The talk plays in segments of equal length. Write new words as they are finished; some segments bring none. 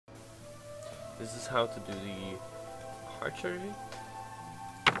This is how to do the heart surgery.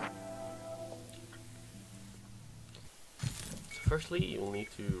 So firstly, you'll need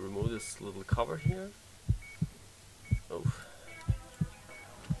to remove this little cover here. Oh,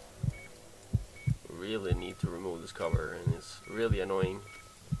 really need to remove this cover, and it's really annoying.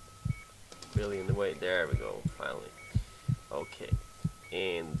 Really in the way. There we go. Finally. Okay.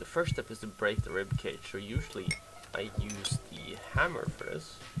 And the first step is to break the rib cage. So usually I use the hammer for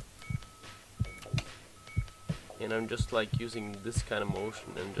this. And I'm just like using this kind of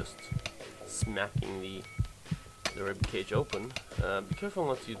motion and just smacking the rib cage open. Be careful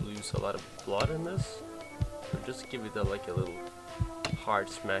not to lose a lot of blood in this. So just give it like a little hard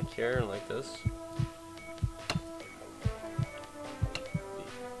smack here, like this.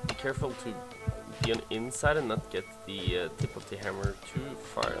 Be careful to be on the inside and not get the tip of the hammer too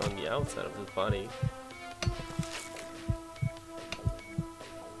far on the outside of the body.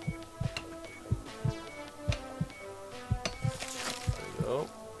 There we go.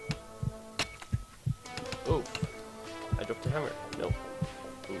 Oh, I dropped the hammer. No.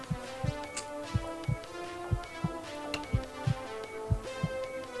 Oof.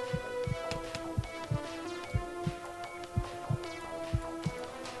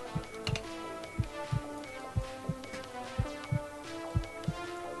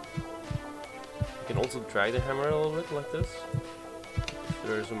 You can also drag the hammer a little bit like this.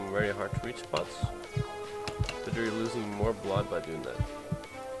 There are some very hard to reach spots, but you're losing more blood by doing that.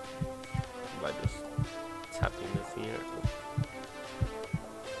 By just tapping the thing here.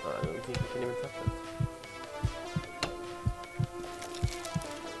 I don't think you can even tap that.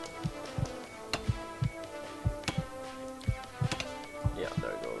 Yeah,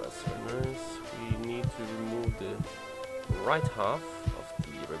 there we go. That's very nice. We need to remove the right half of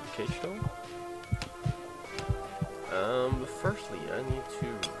the ribcage though. But firstly, I need to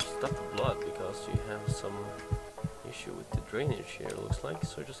stop the blood because you have some issue with the drainage here, it looks like.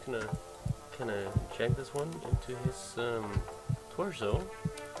 So just gonna kind of check this one into his torso,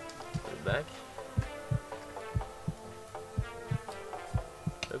 put it back.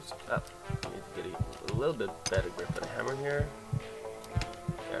 Oops, up. I need to get a little bit better grip on the hammer here.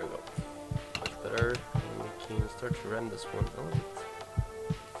 There we go. Much better. And we can start to ram this one a little bit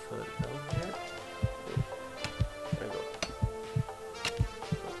further down here. There we go.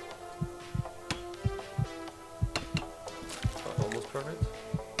 Almost perfect.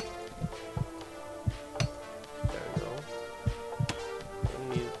 There we go. We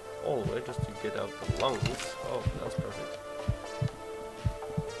need all the way just to get out the lungs. Oh, that was perfect.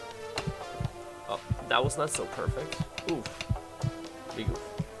 Oh, that was not so perfect. Oof. Big oof.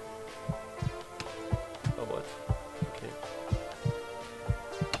 Oh, what? Okay.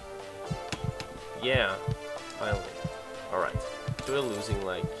 Yeah, finally. Alright. So we're losing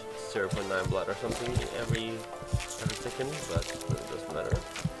like 0.9 blood or something every second, but it doesn't matter.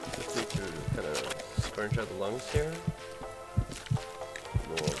 Just need to kind of scrunch out the lungs here.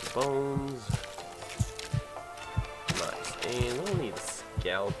 More bones. Nice. And we'll need a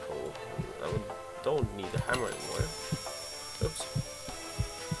scalpel. I don't need a hammer anymore. Oops.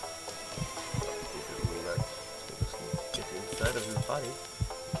 Just get inside of his body.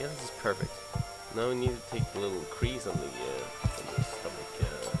 Okay, this is perfect. Now we need to take a little crease on the stomach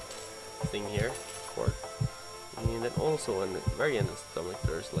thing here, cord. And then also on the very end of the stomach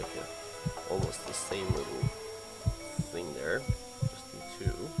there's like almost the same little thing there. Just need to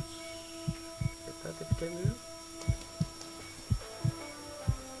get that if you can do.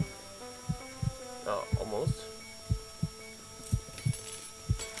 Oh, almost.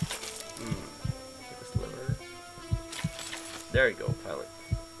 Get this lever. There you go, finally.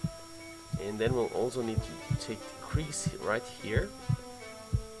 And then we'll also need to take the crease right here.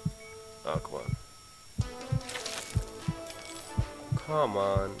 Oh, come on. Come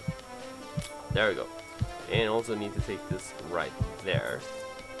on. There we go. And also need to take this right there.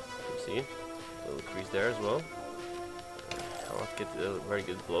 You see? A little crease there as well. I'll not get a very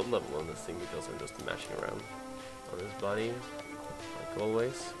good blood level on this thing because I'm just mashing around on his body, like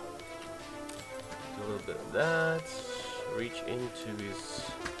always. Do a little bit of that. Reach into his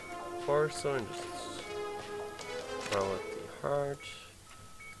torso and just throw out the heart.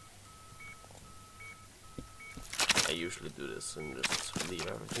 I usually do this and just leave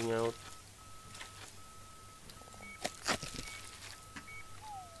everything out.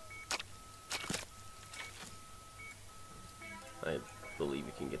 I believe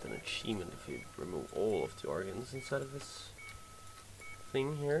you can get an achievement if you remove all of the organs inside of this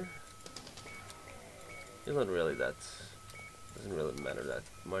thing here. It's not really that, doesn't really matter that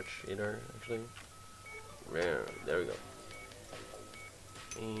much either, actually. There we go.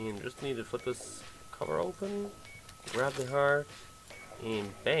 And just need to flip this cover open, grab the heart, and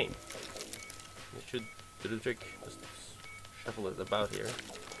bang. It should do the trick. Just shuffle it about here.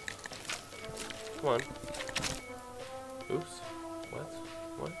 Come on. Oops. What?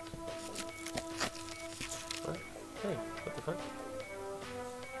 What? What? Hey, what the fuck?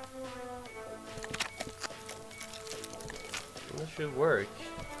 That should work.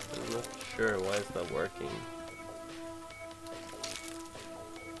 I'm not sure why it's not working.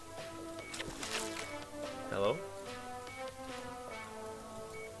 Hello?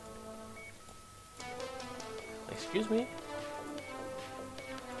 Excuse me?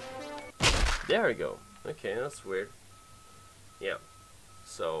 There we go. Okay, that's weird. Yeah.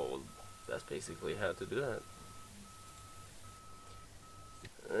 So that's basically how to do that.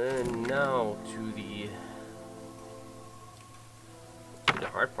 And now to the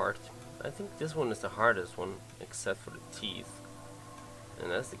hard part. I think this one is the hardest one, except for the teeth, and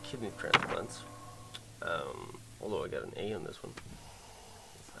that's the kidney transplant. Although I got an A on this one,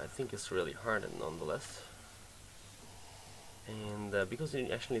 I think it's really hard nonetheless. And because you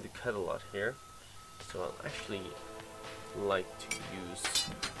actually need to cut a lot here, so I'll actually like to use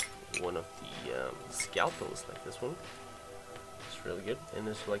one of the scalpels like this one. It's really good, and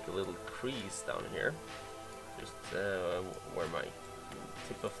there's like a little crease down here, just where my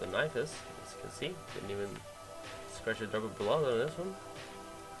tip of the knife is, as you can see. Didn't even scratch a drop of blood on this one.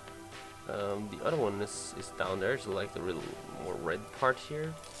 The other one is down there, so like the real more red part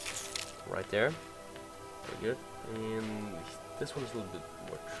here, right there. Very good. And this one's a little bit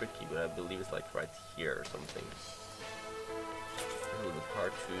more tricky, but I believe it's like right here or something. It's a little bit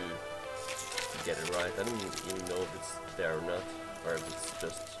hard to get it right. I don't even know if it's there or not, or if it's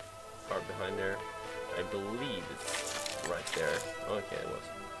just far behind there. I believe it's right there. Okay, it was.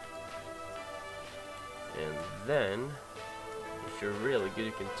 And then, if you're really good,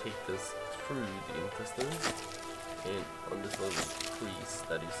 you can take this through the intestines and on this little crease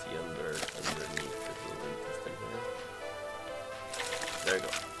that you see underneath this little intestine here. There you go.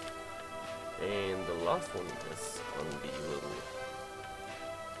 And the last one is on the little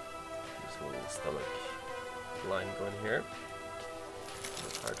stomach line going here.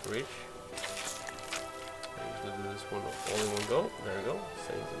 It's hard to reach. I usually do this one all in one go. There we go.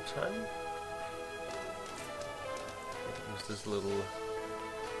 Saving some time. I can use this little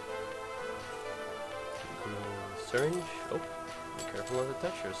syringe. Oh, be careful not to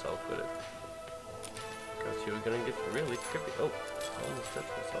touch yourself with it, because you're gonna get really trippy. Oh, I almost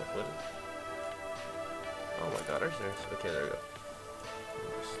touched myself with it. Oh my god, are you serious? Okay, there we go.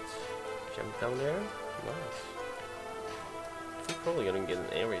 Just jump down there. Nice. I'm probably gonna get an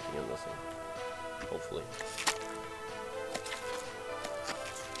A rating on this thing. Hopefully.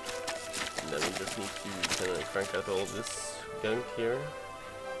 And then we just need to kind of crank out all this gunk here.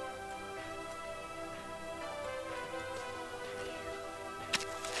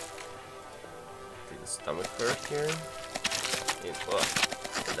 Take the stomach first here. And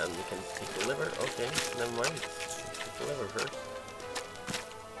then we can take the liver. Okay, never mind. Take the liver first.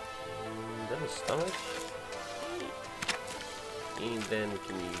 And then the stomach. And then we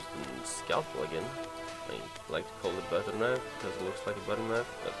can use the scalpel again. I like to call it butter knife because it looks like a butter knife,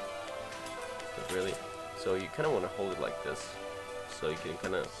 but not really. So you kind of want to hold it like this, so you can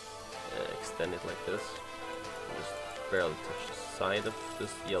kind of extend it like this. And just barely touch the side of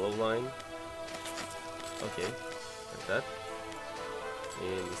this yellow line. Okay, like that.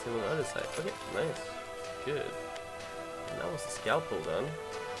 And the same on the other side. Okay, nice, good. And that was the scalpel done.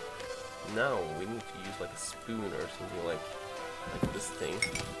 Now we need to use like a spoon or something like this thing.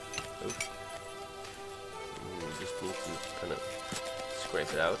 Oops. And we just need to kind of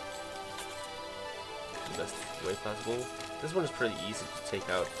scrape it out the best way possible. This one is pretty easy to take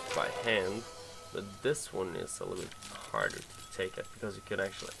out by hand, but this one is a little bit harder to take out because you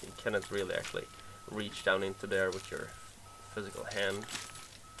cannot really actually reach down into there with your physical hand.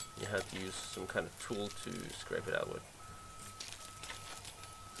 You have to use some kind of tool to scrape it out with.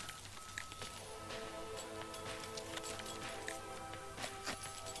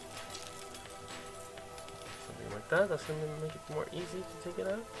 Something like that. That's going to make it more easy to take it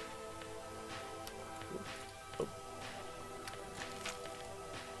out. Oh.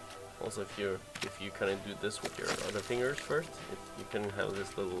 Also, if you kind of do this with your other fingers first, you can have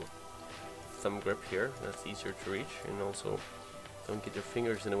this little thumb grip here. That's easier to reach, and also don't get your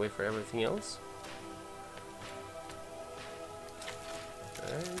fingers in the way for everything else.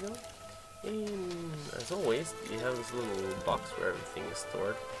 There you go. And as always, you have this little box where everything is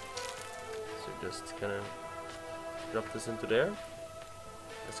stored. So just kind of drop this into there,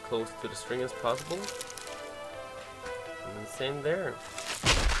 as close to the string as possible. And then same there.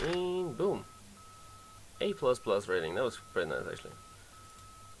 And boom. A++ rating. That was pretty nice actually.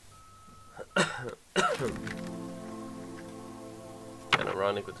 Kind of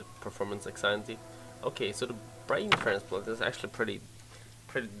ironic with the performance anxiety. Okay, so the brain transplant is actually pretty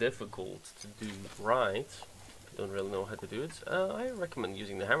difficult to do right. If you don't really know how to do it, I recommend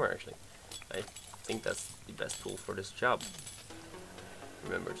using the hammer actually. I think that's the best tool for this job.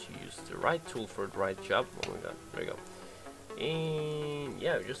 Remember to use the right tool for the right job. Oh my god, there you go. And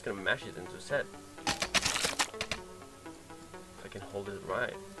yeah, we're just gonna mash it into a set. If I can hold it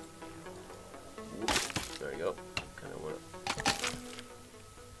right. Whoops, there you go. Kinda wanna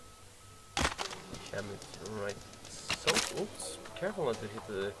jam it right. So, oops, be careful not to hit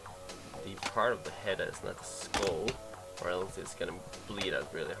the part of the head that is not the skull, or else it's gonna bleed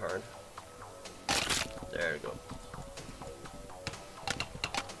out really hard. There you go.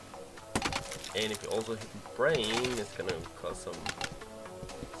 And if you also hit the brain, it's gonna cause some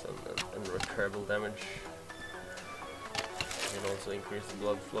irreparable damage, and also increase the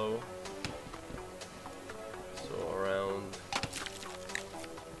blood flow. So around,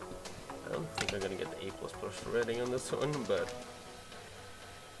 I don't think I'm gonna get the A++ rating on this one, but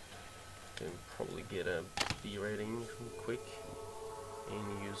I can probably get a B rating quick,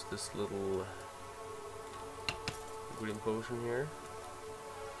 and use this little green potion here.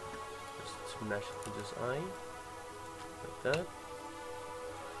 Just smash it into his eye, like that.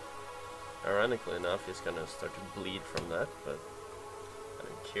 Ironically enough, he's gonna start to bleed from that, but I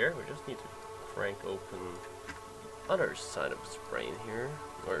don't care. We just need to crank open the other side of his brain here,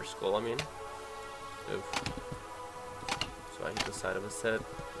 or skull, I mean. Oof. So I hit the side of his head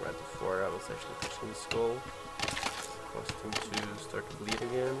right before I was actually touching the skull. Caused him to start to bleed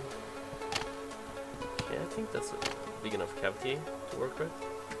again. Okay, I think that's a big enough cavity to work with.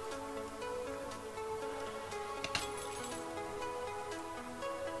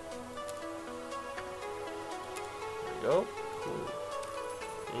 Go. Cool.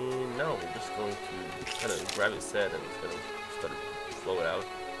 And now we're just going to kind of grab his head and it's going to start to flow it out.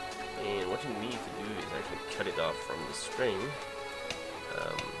 And what you need to do is actually cut it off from the string. I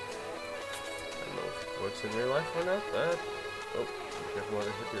don't know if it works in real life or not, but oh, be careful not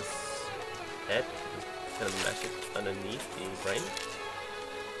to hit this head. Just kind of mash it underneath the brain.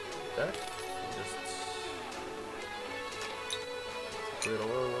 Like that. And just put it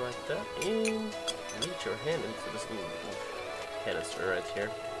all like that. And reach your hand into this little canister right here.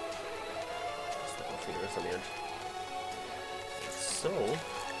 Just like my fingers on the edge. So,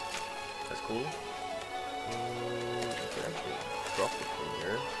 that's cool. And I can actually drop it from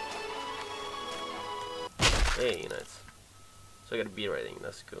here. Hey, nice. So I got a B rating,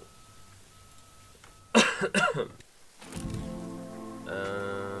 that's cool.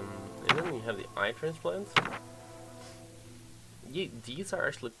 And then we have the eye transplant. These are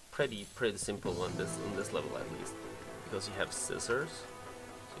actually pretty simple on this level at least, because you have scissors,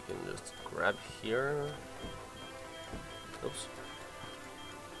 so you can just grab here. Oops.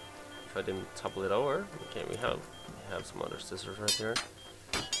 If I didn't topple it over, okay, we have some other scissors right here.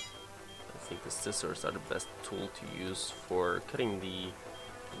 I think the scissors are the best tool to use for cutting the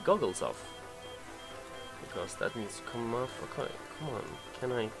goggles off, because that needs to come off. Okay, come on,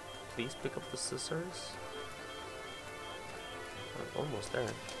 can I please pick up the scissors? I'm almost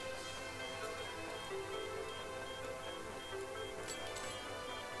there.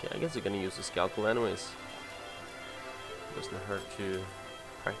 Okay, I guess you're gonna use the scalpel anyways. Doesn't hurt to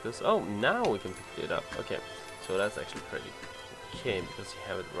practice. Oh, now we can pick it up. Okay, so that's actually pretty okay because you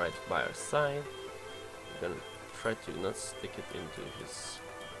have it right by our side. We're gonna try to not stick it into his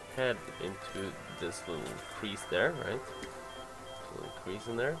head, but into this little crease there, right? A little crease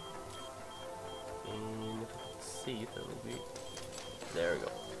in there. And if you can see it, that will be. There we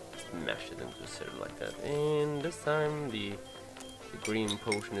go. Smash it into a cylinder like that. And this time the green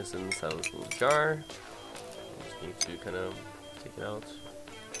potion is inside this little jar. You just need to kind of take it out.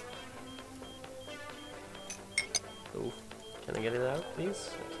 Oh, can I get it out,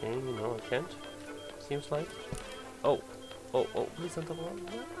 please? Okay, no, I can't. Seems like. Oh, please don't double up.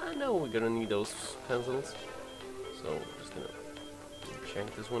 I know we're gonna need those pencils. So we're just gonna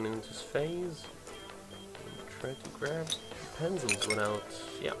shank this one into his face. And try to grab pencils without,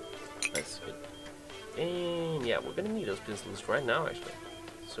 yeah, that's good. And yeah, we're gonna need those pencils right now actually.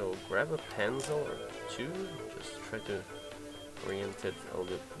 So grab a pencil or two, just try to orient it a little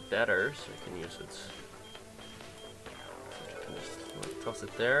bit better so you can use it. You can just toss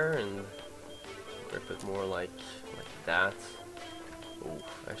it there and grip it more like that. Oh,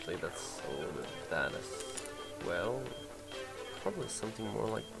 actually that's a little bit that as well. Probably something more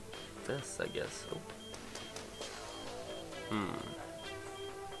like this, I guess. Oh.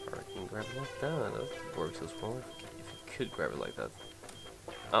 grab it like that. That works as well. If you could grab it like that.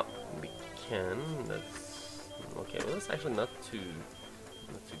 Oh, we can. That's okay. Well, that's actually not too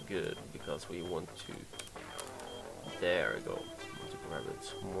good because we want to. There we go. Want to grab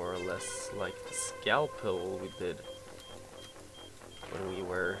it more or less like the scalpel we did when we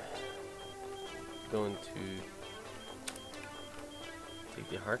were going to take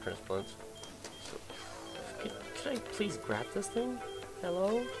the heart transplant. So, could I please grab this thing?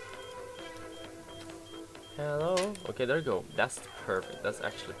 Hello? Hello? Okay, there you go. That's perfect. That's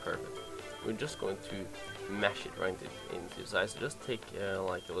actually perfect. We're just going to mash it right into size. So just take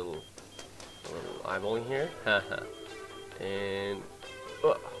like a little eyeballing here. Haha. And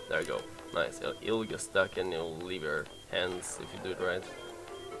oh, there you go. Nice. It'll get stuck and it'll leave your hands if you do it right.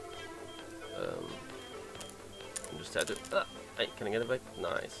 You just have to. Hey, can I get it back?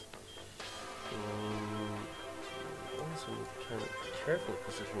 Nice. Also need to kind of carefully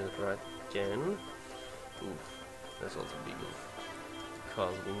position it right again. Oof, that's also a big oof.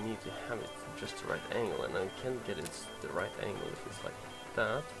 Because we need to have it just the right angle, and I can't get it the right angle if it's like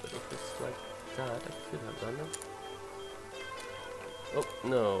that, but if it's like that, I could have done it. Oh,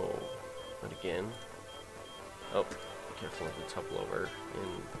 no. Not again. Oh, be careful of the topple over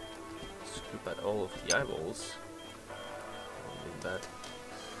and scoop out all of the eyeballs. Like that.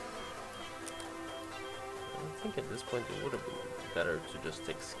 I think at this point it would have been better to just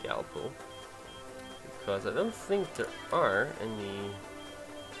take scalpel, because I don't think there are any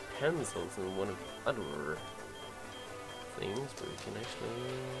pencils in one of the other things, but we can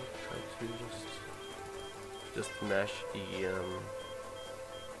actually try to just mash the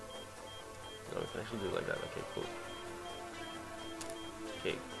no, we can actually do it like that. Okay, cool.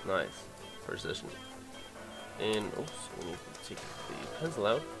 Okay, nice. Precision. And oops, we need to take the pencil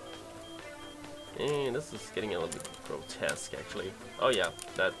out. And this is getting a little bit grotesque, actually. Oh yeah,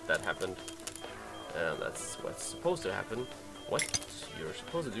 that happened. That's what's supposed to happen. What you're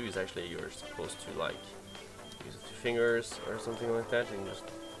supposed to do is actually you're supposed to like use 2 fingers or something like that, and just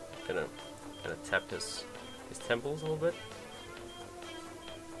kind of tap his temples a little bit.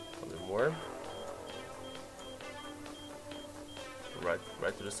 A little more.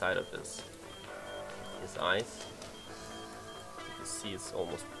 Right to the side of his eyes. You can see it's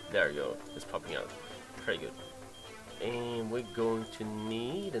almost there. You go. It's popping out. Very good. And we're going to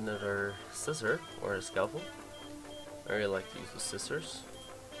need another scissor or a scalpel. I really like to use the scissors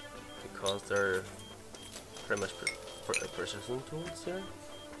because they're pretty much precision tools here.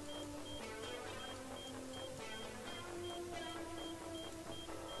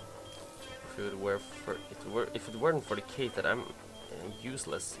 If it weren't for the case that I'm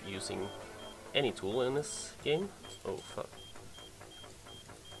useless using any tool in this game. Oh fuck.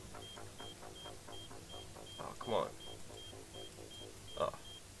 Oh come on.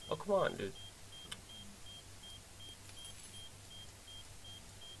 Oh come on, dude.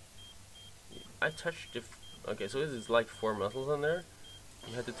 I touched the okay, so this is like 4 muscles on there.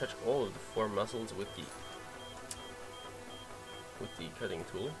 You have to touch all of the 4 muscles with the cutting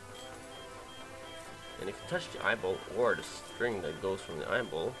tool. And if you touch the eyeball or the string that goes from the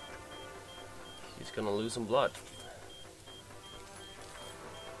eyeball, he's gonna lose some blood.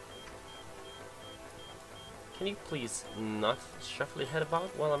 Can you please not shuffle your head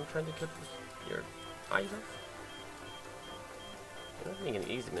about while I'm trying to cut your eyes off? You're not making it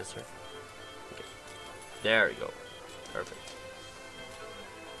easy, mister. Okay. There we go. Perfect.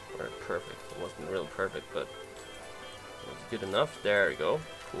 Or perfect. It wasn't real perfect, but it was good enough. There we go.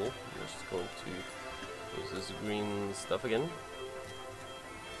 Cool. I'm just going to use this green stuff again.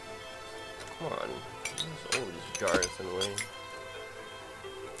 Come on. There's all these jars in the way.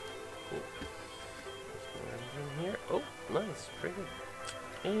 Cool. In here. Oh, nice. Pretty good.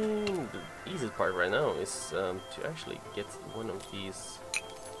 And the easiest part right now is to actually get one of these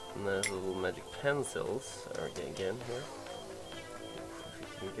nice little magic pencils. Again here.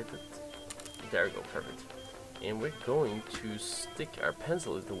 If you can get it. There we go. Perfect. And we're going to stick our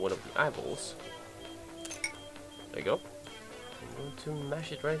pencil into one of the eyeballs. There you go. I'm going to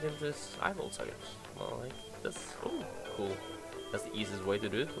mash it right into this eyeball socket. Like this. Oh, cool. That's the easiest way to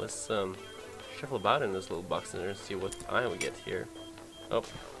do it. Let's shuffle about in this little box in there and see what eye we get here. Oh,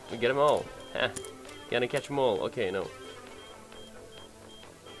 we get them all. Ha! Gotta catch them all. Okay, no.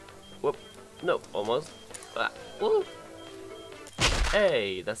 Whoop. No, almost. Ah, whoop.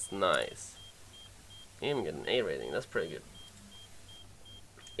 Hey, that's nice. And we get an A rating. That's pretty good.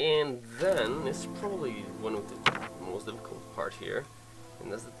 And then it's probably one of the most difficult part here,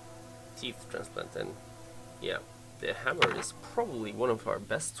 and that's the teeth transplant. And yeah, the hammer is probably one of our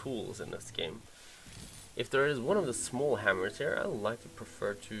best tools in this game. if there is one of the small hammers here, I would like to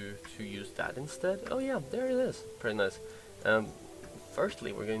prefer to use that instead. Oh yeah, there it is. Pretty nice.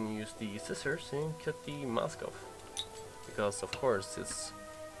 Firstly, we're going to use the scissors and cut the mask off, because of course his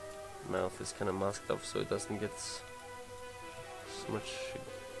mouth is kind of masked off, so it doesn't get so much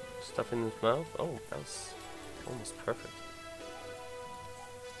stuff in his mouth. Oh, that was almost perfect.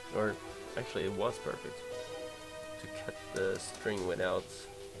 Or actually, it was perfect. To cut the string without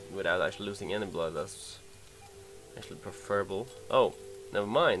actually losing any blood, that's actually preferable. Oh, never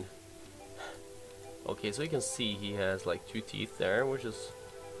mind. Okay, so you can see he has like 2 teeth there, which is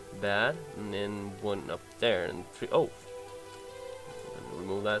bad, and then 1 up there, and 3. Oh,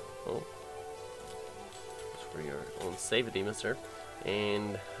 remove that. Oh, just for your own safety, mister.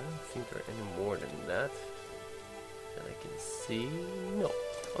 And I don't think there are any more than that I can see. No.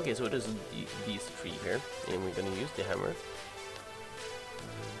 Okay, so it is these 3 here, and we're gonna use the hammer.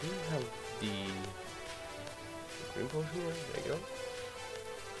 Do you have the green potion here? There you go.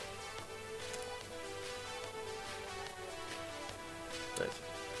 Nice.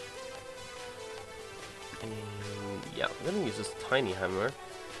 And yeah, I'm gonna use this tiny hammer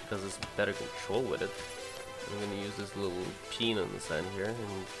because it's better control with it. I'm gonna use this little pin on the side here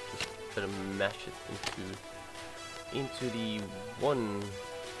and just try to mash it into the 1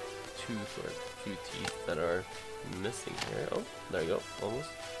 tooth or 2 teeth that are missing here. Oh, there you go, almost.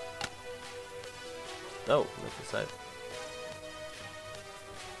 Oh, not the side.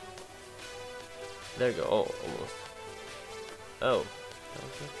 There you go. Oh, almost. Oh,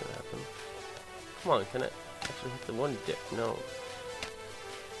 how's that gonna happen? Come on, can I actually hit the 1 dip? No.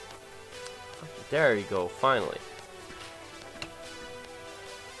 There you go, finally.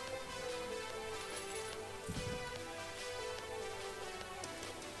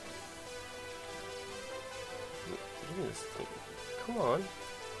 Give me this thing. Come on.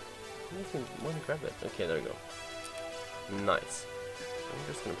 I can want to grab it. Okay, there we go. Nice.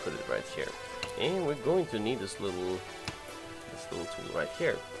 I'm just gonna put it right here. And we're going to need this little tool right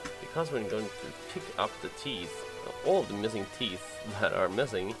here, because we're going to pick up the teeth, all of the missing teeth that are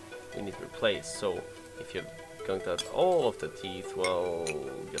missing, we need to replace. So if you're going to have all of the teeth, well,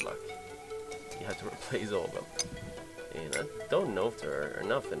 good luck. You have to replace all of them. And I don't know if there are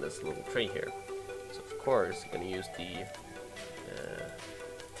enough in this little tray here. So of course, you're going to use the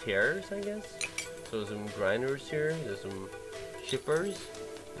tears, I guess. So some grinders here, there's some chippers,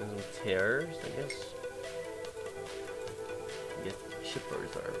 and some tears, I guess.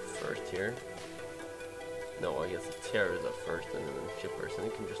 Chippers are first here. No, I guess the tears are first and then the chippers. And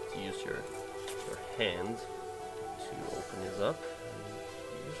you can just use your hand to open this up. And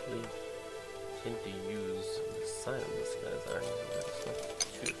usually tend to use the side of this guy's arm, but it's not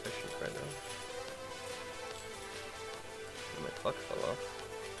too efficient right now. And my clock fell off.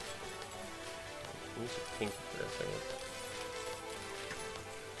 Use a pinky for this, I guess.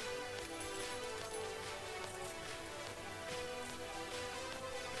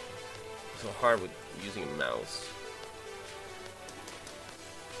 So hard with using a mouse.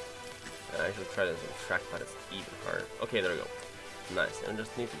 I actually tried this with a trackpad, it's even harder. Okay, there we go. Nice. And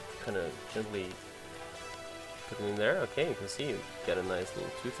just need to kind of gently put it in there. Okay, you can see you get a nice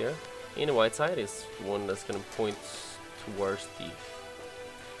little tooth here. And the white side is one that's gonna point towards the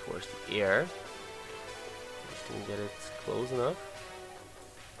air. Just gonna get it close enough.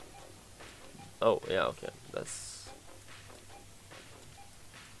 Oh yeah, okay.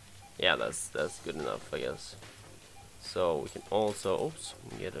 That's good enough, I guess. So we can also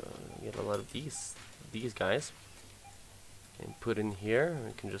get a lot of these guys and put in here.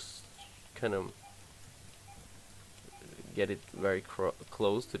 We can just kind of get it very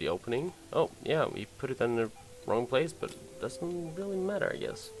close to the opening. Oh yeah, we put it in the wrong place, but it doesn't really matter, I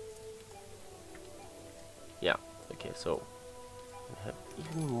guess. Yeah. Okay, so we have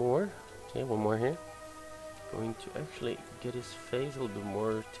even more. Okay, one more here. Going to actually get his face a little bit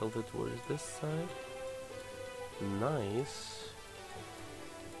more tilted towards this side. Nice.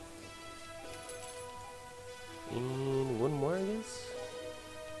 And one more, I guess.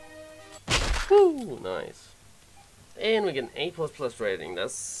 Woo! Nice. And we get an A++ rating.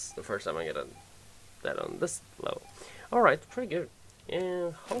 That's the first time I get that on this level. Alright, pretty good.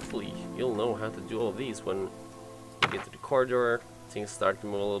 And hopefully you'll know how to do all of these when you get to the corridor. Things start to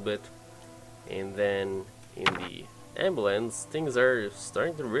move a little bit. And then in the ambulance, things are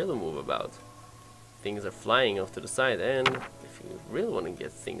starting to really move about. Things are flying off to the side, and if you really want to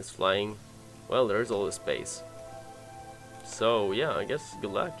get things flying, well, there's always space. So yeah, I guess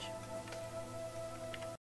good luck.